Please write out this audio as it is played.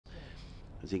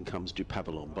As in comes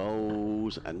Dupavillon,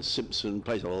 bowls, and Simpson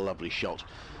plays a lovely shot.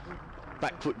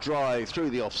 Back foot drive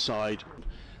through the offside,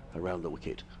 around the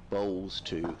wicket. Bowls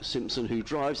to Simpson, who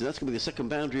drives, and that's going to be the second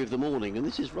boundary of the morning, and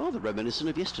this is rather reminiscent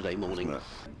of yesterday morning.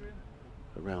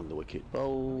 Around the wicket,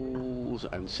 bowls,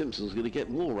 and Simpson's going to get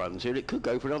more runs here. It could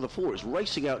go for another 4. It's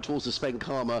racing out towards the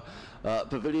Spenkama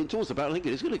pavilion, towards the battle. I think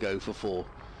it is going to go for 4.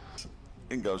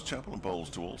 In goes Chappell and bowls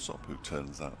to Alsop, who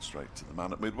turns that straight to the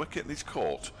man at mid-wicket, and he's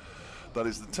caught. That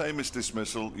is the tamest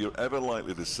dismissal you're ever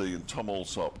likely to see, and Tom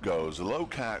Alsop goes. A low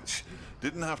catch,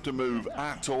 didn't have to move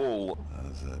at all.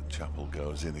 As Chappell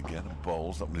goes in again and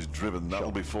bowls, that one is driven. That'll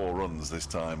be 4 runs this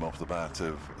time off the bat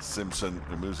of Simpson,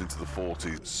 who moves into the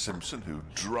 40s. Simpson, who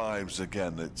drives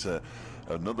again. It's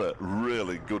another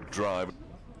really good drive.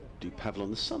 Dupavillon,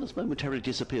 the sun has momentarily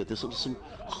disappeared. There's sort of some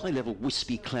high-level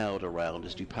wispy cloud around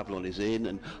as Dupavillon is in,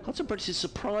 and Hudson Prentice is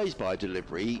surprised by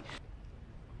delivery.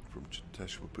 From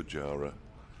Cheteshwar Pujara,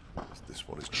 this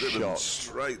one is driven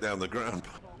straight down the ground,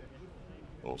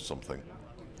 or something.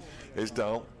 Here's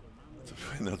Dahl to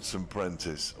Hudson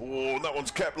Prentice. Oh, that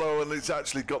one's kept low, and it's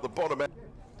actually got the bottom end.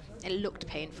 It looked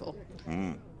painful.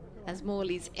 As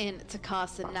Morley's in to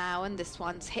Carson now, and this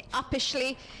one's hit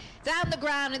uppishly down the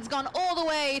ground. It's gone all the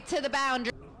way to the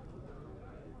boundary.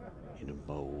 In and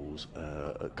bowls,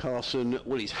 Carson,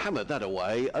 well, he's hammered that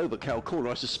away over cow corner.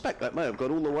 I suspect that may have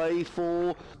gone all the way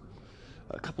for...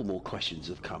 A couple more questions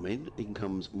have come in. In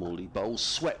comes Morley, bowls,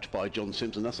 swept by John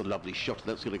Simpson. That's a lovely shot.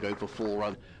 That's going to go for 4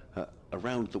 runs.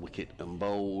 Around the wicket and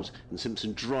bowls, and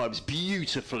Simpson drives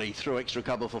beautifully through extra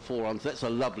cover for 4 runs. That's a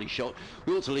lovely shot.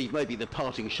 We ought to leave maybe the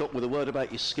parting shot with a word about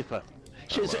your skipper.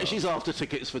 She's after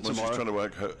tickets for tomorrow. She's trying to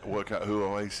work out who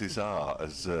Oasis are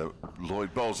as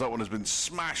Lloyd bowls. That one has been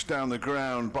smashed down the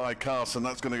ground by Carson.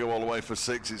 That's going to go all the way for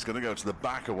 6. It's going to go to the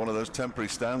back of one of those temporary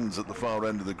stands at the far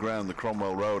end of the ground, the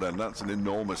Cromwell Road end. That's an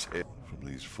enormous hit. From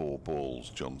these 4 balls,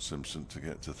 John Simpson to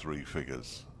get to 3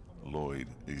 figures. Lloyd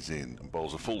is in and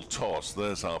bowls a full toss.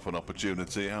 There's half an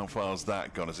opportunity. How far's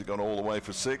that gone? Has it gone all the way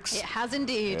for 6? It has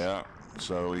indeed. Yeah,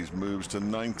 so he's moves to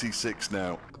 96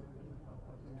 now.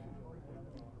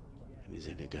 And he's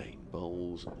in again.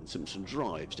 Bowls, and Simpson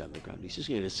drives down the ground. He's just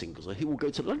getting a single, so he will go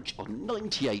to lunch on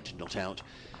 98, not out.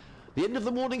 The end of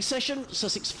the morning session,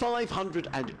 Sussex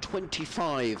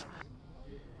 525.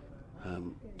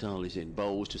 Dahl is in,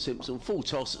 bowls to Simpson, full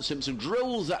toss. Simpson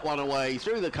drills that one away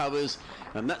through the covers,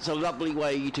 and that's a lovely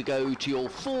way to go to your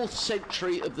 4th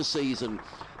century of the season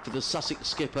for the Sussex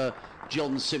skipper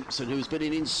John Simpson, who's been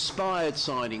an inspired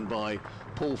signing by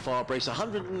Paul Farbrace.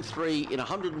 103 in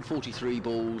 143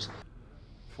 balls.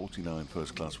 49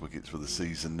 first-class wickets for the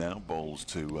season now. Bowls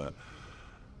to...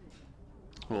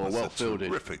 well fielded.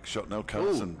 Terrific shot. Now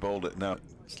Carson bowled it. Now,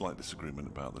 slight disagreement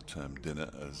about the term dinner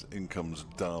as in comes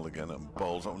Dahl again and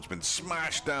bowls. That one's been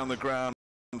smashed down the ground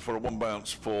for a 1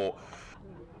 bounce 4.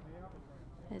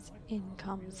 As in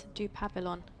comes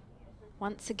Dupavillon.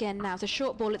 Once again now, it's a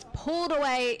short ball. It's pulled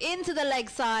away into the leg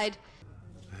side.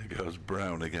 There goes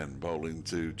Brown again, bowling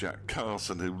to Jack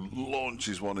Carson, who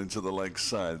launches one into the leg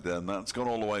side, and that's gone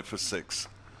all the way for 6.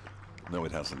 No,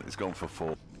 it hasn't. It's gone for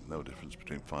 4. No difference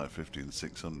between 550 and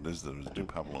 600, is there? As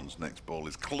Dupavillon's next ball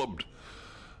is clubbed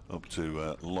up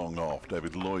to long off.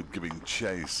 David Lloyd giving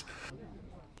chase.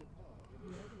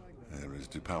 There is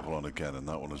Dupavillon again, and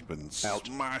that one has been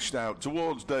smashed out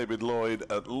towards David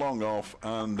Lloyd at long off,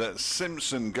 and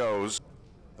Simpson goes.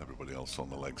 Everybody else on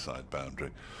the leg side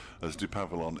boundary. As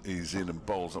Dupavillon is in and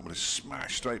bowls, that one is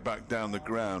smashed straight back down the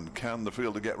ground. Can the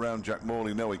fielder get round Jack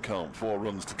Morley? No, he can't. 4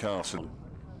 runs to Carson.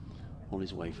 On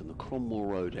his way from the Cromwell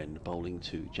Road end, bowling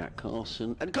to Jack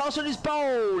Carson, and Carson is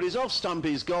bowled. His off stump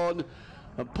is gone,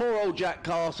 and poor old Jack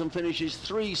Carson finishes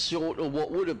 3 short of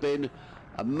what would have been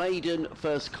a maiden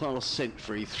first-class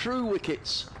century. Through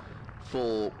wickets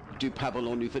for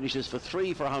Dupavillon, who finishes for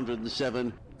 3 for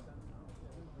 107.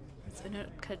 So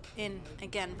in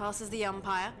again, passes the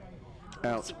umpire.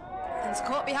 Out. And it's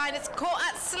caught behind. It's caught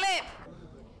at slip.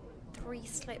 3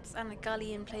 slips and a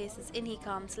gully in places. In he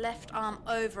comes, left arm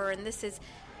over, and this is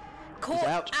caught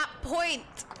at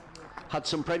point.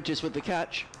 Hudson Prentice with the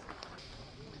catch.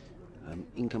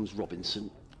 In comes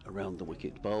Robinson around the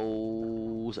wicket,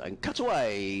 bowls and cut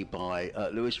away by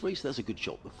Lewis Rees. That's a good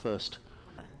shot, the first.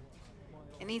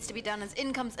 It needs to be done as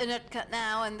in comes Unutkat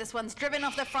now, and this one's driven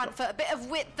off the front foot. A bit of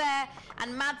width there,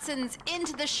 and Madsen's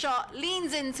into the shot,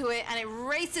 leans into it, and it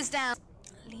races down.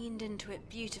 Leaned into it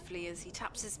beautifully as he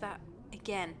taps his bat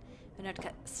again.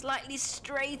 Unutkat slightly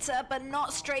straighter, but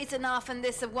not straight enough, and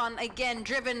this one again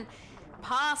driven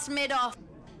past mid-off.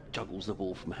 Juggles the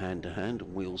ball from hand to hand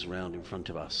and wheels around in front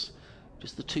of us.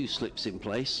 Just the 2 slips in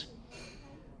place.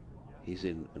 He's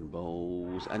in and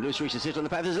bowls, and Lewis reaches hit on the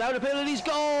path. There's a loud appeal, and he's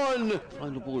gone!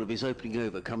 Final ball of his opening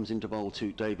over comes into bowl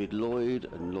to David Lloyd,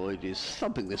 and Lloyd is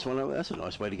thumping this one over. That's a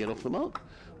nice way to get off the mark.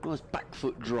 Nice back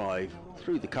foot drive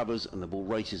through the covers, and the ball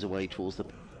races away towards the...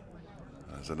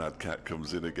 As an Adcat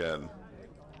comes in again.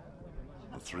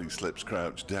 The 3 slips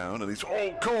crouched down, and he's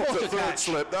caught a third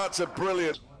slip. That's a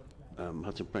brilliant...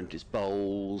 Hudson Prentice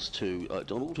bowls to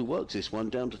Donald, who works this one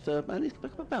down to third man. He's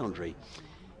back up a boundary.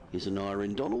 Here's an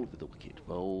iron Donald with the wicket,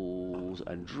 bowls,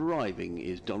 and driving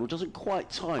is Donald. Doesn't quite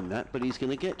time that, but he's going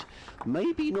to get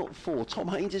maybe not 4. Tom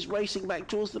Haynes is racing back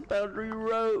towards the boundary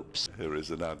ropes. Here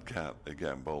is an Adcat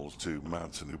again, bowls to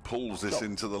Madsen, who pulls this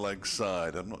into the leg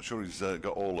side. I'm not sure he's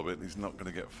got all of it. He's not going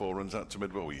to get 4 runs out to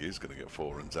mid. Well, he is going to get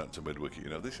 4 runs out to mid wicket. You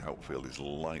know, this outfield is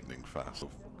lightning fast.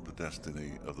 The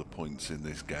destiny of the points in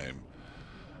this game.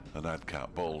 An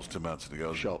Adcat bowls to Madsen, who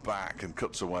goes back and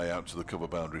cuts away out to the cover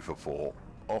boundary for 4.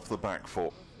 Off the back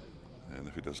foot, and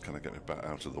if he does kind of get me back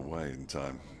out of the way in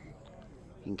time.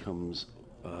 In comes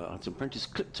Hudson Prentice,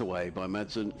 clipped away by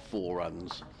Madsen, 4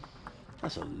 runs.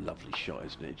 That's a lovely shot,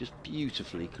 isn't it? Just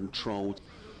beautifully controlled.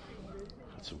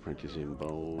 Hudson Prentice in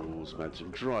bowls,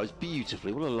 Madsen drives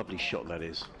beautifully. What a lovely shot that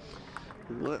is.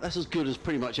 Well, that's as good as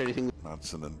pretty much anything.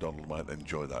 Madsen and Donald might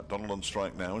enjoy that. Donald on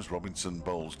strike now as Robinson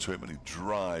bowls to him, and he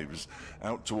drives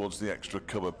out towards the extra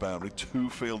cover boundary. 2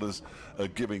 fielders are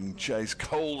giving chase.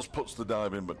 Coles puts the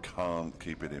dive in but can't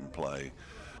keep it in play.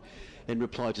 In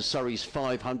reply to Surrey's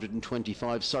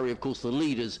 525, Surrey, of course, the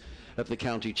leaders of the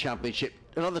county championship.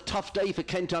 Another tough day for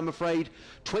Kent, I'm afraid.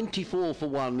 24 for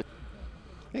 1.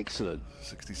 Excellent.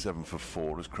 67 for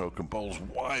 4 as Crocombe bowls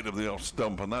wide of the off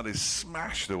stump, and that is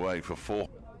smashed away for 4.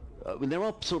 When there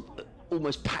are sort of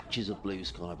almost patches of blue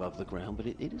sky above the ground, but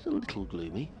it is a little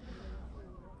gloomy.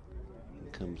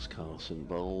 In comes Carson,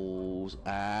 bowls,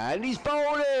 and he's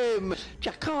bowled him!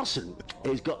 Jack Carson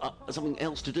has got something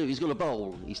else to do. He's got a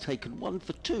bowl. He's taken 1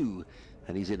 for 2,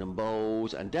 and he's in and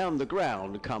bowls, and down the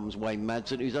ground comes Wayne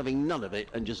Madsen, who's having none of it,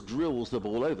 and just drills the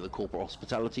ball over the corporate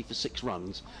hospitality for 6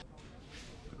 runs.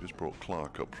 Just brought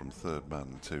Clark up from third man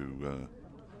to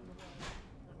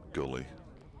Gully.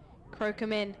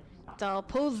 Crocombe in. Dahl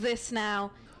pulls this now.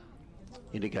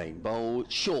 In again, bowl,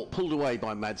 short, pulled away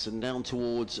by Madsen, down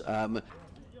towards... In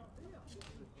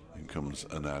comes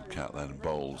an Adcat then,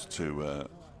 bowls to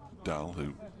Dahl,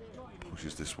 who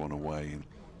pushes this one away.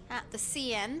 At the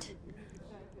C end.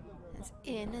 It's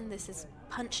in, and this is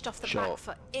punched off the back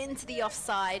foot into the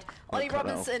offside. Ollie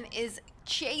Robinson is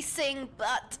chasing,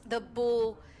 but the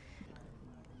ball...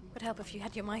 Would help if you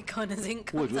had your mic on, as in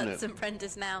comes Hudson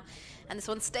Prentice now. And this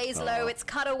one stays low. It's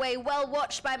cut away. Well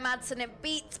watched by Madsen. It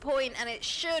beats point, and it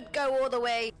should go all the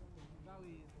way.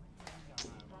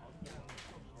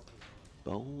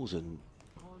 Bowls and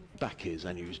back is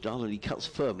Andrews Dahl, and he cuts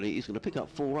firmly. He's going to pick up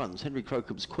 4 runs. Henry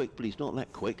Crocombe's quick, but he's not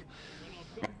that quick.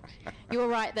 You're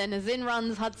right then, as in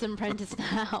runs Hudson Prentice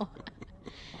now.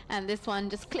 And this one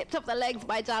just clipped off the legs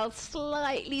by Dahl,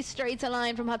 slightly straighter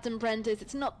line from Hudson Prentice.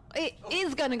 It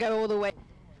is going to go all the way.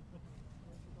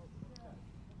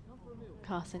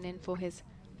 Carson in for his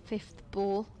 5th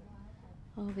ball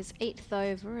of his 8th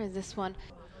over as this one.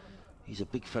 He's a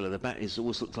big fella. The bat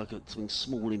always looks like something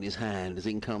small in his hand. As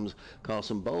in comes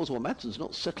Carson bowls. Well, Madsen's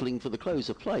not settling for the close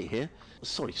of play here.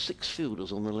 Sorry, 6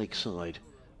 fielders on the leg side.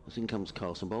 As in comes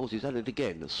Carson bowls. He's at it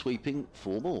again, sweeping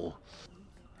 4 more.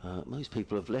 Most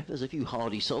people have left. There's a few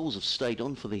hardy souls have stayed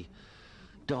on for the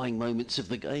dying moments of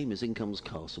the game. As in comes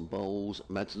Carson bowls.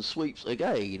 Madsen sweeps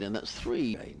again, and that's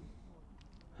 3 again.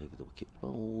 Over the wicket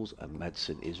bowls, and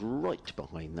Madsen is right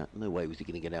behind that. No way was he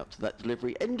going to get out to that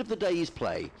delivery. End of the day's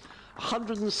play.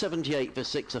 178 for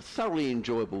 6. A thoroughly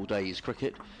enjoyable day's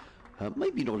cricket.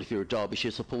 Maybe not if you're a Derbyshire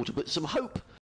supporter, but some hope